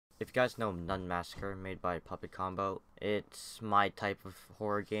If you guys know Nun Massacre, made by Puppet Combo, it's my type of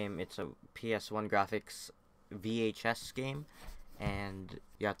horror game. It's a PS1 graphics VHS game, and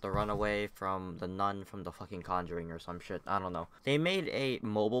you have to run away from the nun from the fucking Conjuring or some shit. I don't know. They made a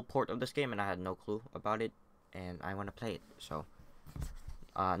mobile port of this game, and I had no clue about it, and I want to play it. So,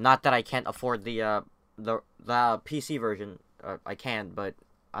 not that I can't afford the PC version. I can, but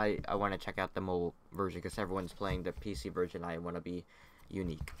I want to check out the mobile version because everyone's playing the PC version. I want to be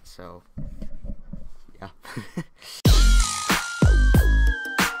unique, so yeah.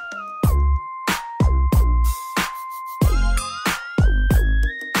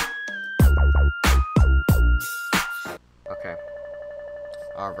 Okay,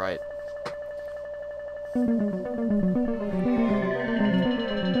 all right.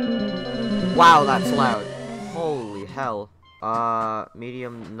 Wow, that's loud. Holy hell.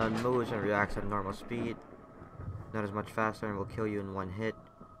 Medium nun moves and reacts at normal speed. Not as much faster and will kill you in one hit.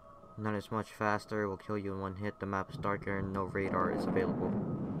 Not as much faster, will kill you in one hit. The map is darker and no radar is available.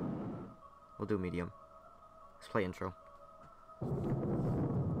 We'll do medium. Let's play intro.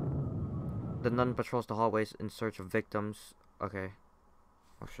 The nun patrols the hallways in search of victims. Okay.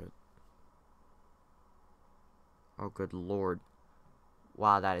 Oh shit. Oh good lord.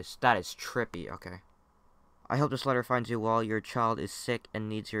 Wow, that is trippy. Okay. I hope this letter finds you well. Your child is sick and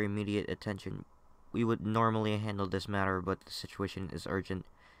needs your immediate attention. We would normally handle this matter, but the situation is urgent,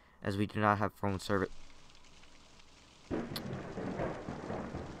 as we do not have phone service.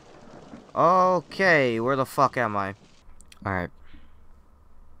 Okay, where the fuck am I? Alright.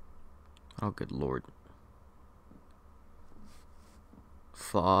 Oh, good lord.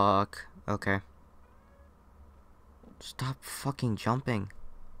 Fuck. Okay. Stop fucking jumping.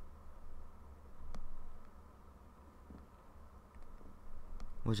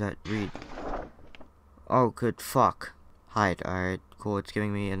 What was that? Read. Oh, good fuck. Hide. Alright, cool. It's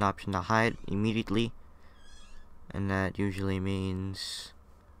giving me an option to hide immediately. And that usually means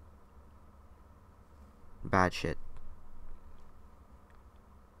bad shit.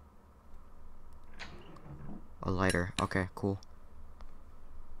 A lighter. Okay, cool.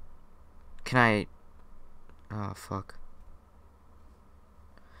 Can I... Oh, fuck.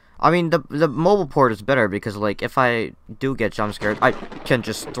 I mean, the mobile port is better because, like, if I do get jump scared, I can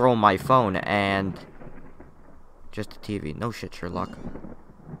just throw my phone and... Just a TV. No shit, Sherlock.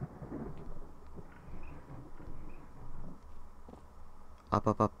 Up,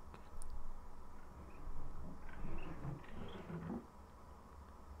 up, up.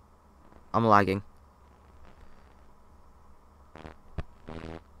 I'm lagging.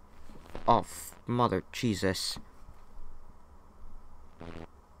 Oh, mother Jesus.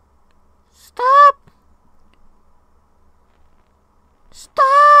 Stop!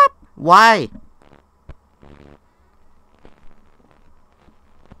 Stop! Why?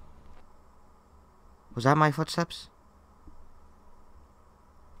 Was that my footsteps?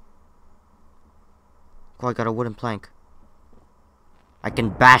 Oh, I got a wooden plank. I can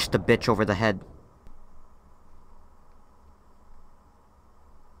bash the bitch over the head.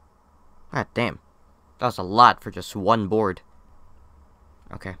 God damn. That was a lot for just one board.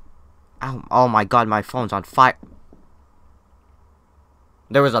 Okay. Ow, oh my god, my phone's on fire.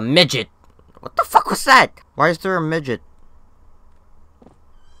 There was a midget. What the fuck was that? Why is there a midget?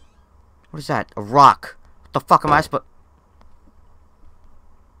 What is that? A rock. What the fuck am I supposed...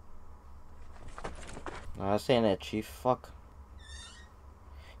 I was saying that, Chief. Fuck.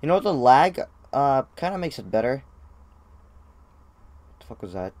 You know what? The lag, kind of makes it better. What the fuck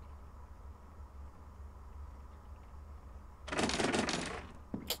was that?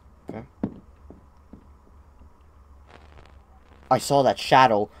 Okay. I saw that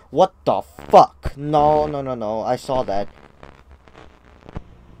shadow. What the fuck? No, no, no, no. I saw that.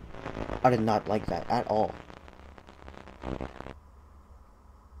 I did not like that at all.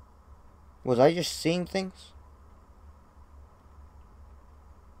 Was I just seeing things?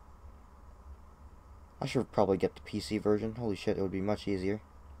 I should probably get the PC version. Holy shit, it would be much easier.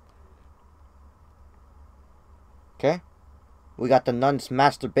 Okay. We got the nun's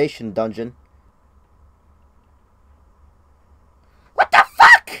masturbation dungeon. What the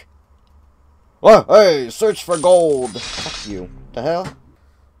fuck? Oh, hey, search for gold. Fuck you. The hell?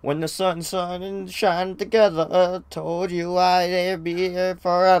 When the sun and shine together, told you I'd be here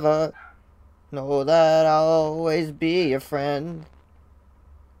forever. Know that I'll always be your friend.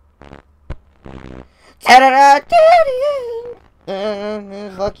 Fuck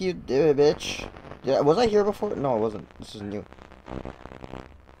you, bitch. Yeah, was I here before? No, I wasn't. This is new. Okay,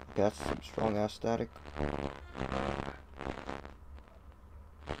 that's some strong ass static.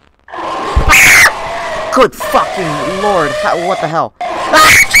 Good fucking lord! What the hell?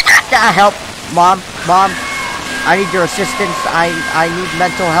 Help! Mom! I need your assistance. I need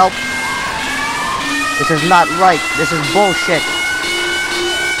mental help. This is not right. This is bullshit.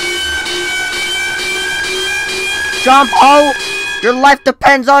 Jump! Oh! Your life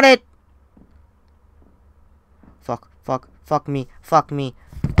depends on it! Fuck me.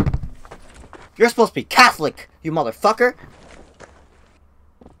 You're supposed to be Catholic, you motherfucker!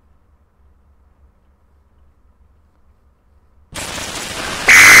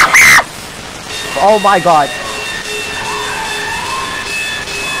 Oh my god.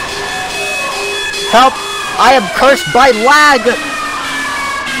 Help! I am cursed by lag!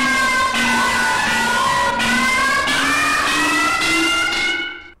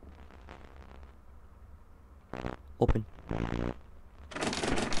 Open.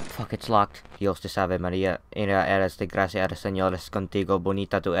 Fuck, it's locked. Dios te salve Maria, llena eres de gracia, el Señor es contigo,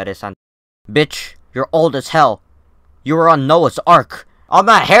 bonita tu eres. Bitch, you're old as hell. You were on Noah's Ark. All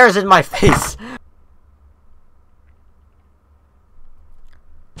my hair's in my face.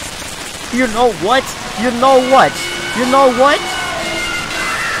 You know what? You know what? You know what?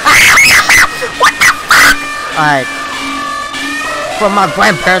 What the fuck? Alright. Well, my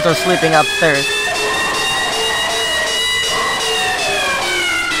grandparents are sleeping upstairs.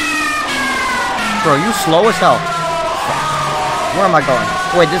 Bro, you slow as hell. Where am I going?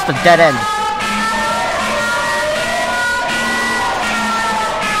 Wait, this is the dead end.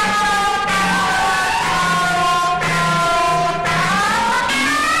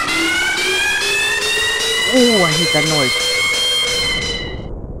 Ooh, I hate that noise.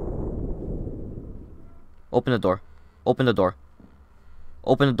 Open the door. Open the door.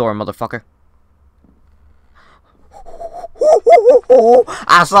 Open the door, motherfucker.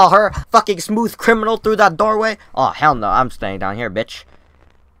 I saw her fucking smooth criminal through that doorway. Oh, hell no. I'm staying down here, bitch.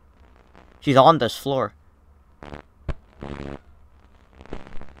 She's on this floor.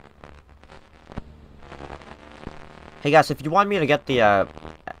 Hey guys, if you want me to get the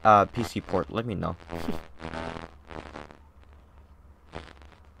PC port, let me know.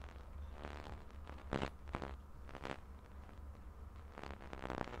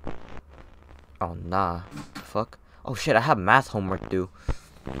 Oh nah. Fuck. Oh shit, I have math homework due.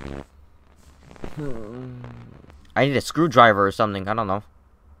 I need a screwdriver or something, I don't know.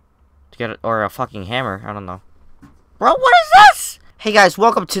 To get it, or a fucking hammer, I don't know. Bro, what is this? Hey guys,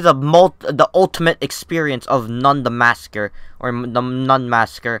 welcome to the ultimate experience of Nun the Massacre, or the Nun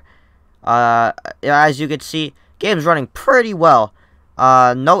Massacre. As you can see, game's running pretty well.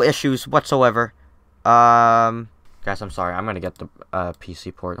 No issues whatsoever. Guys, I'm sorry. I'm gonna get the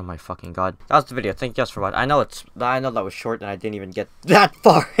PC port. Oh my fucking god. That was the video. Thank you guys for watching. I know that was short and I didn't even get that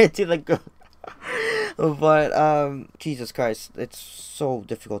far into the go. But Jesus Christ, it's so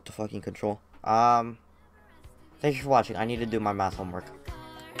difficult to fucking control. Thank you for watching. I need to do my math homework.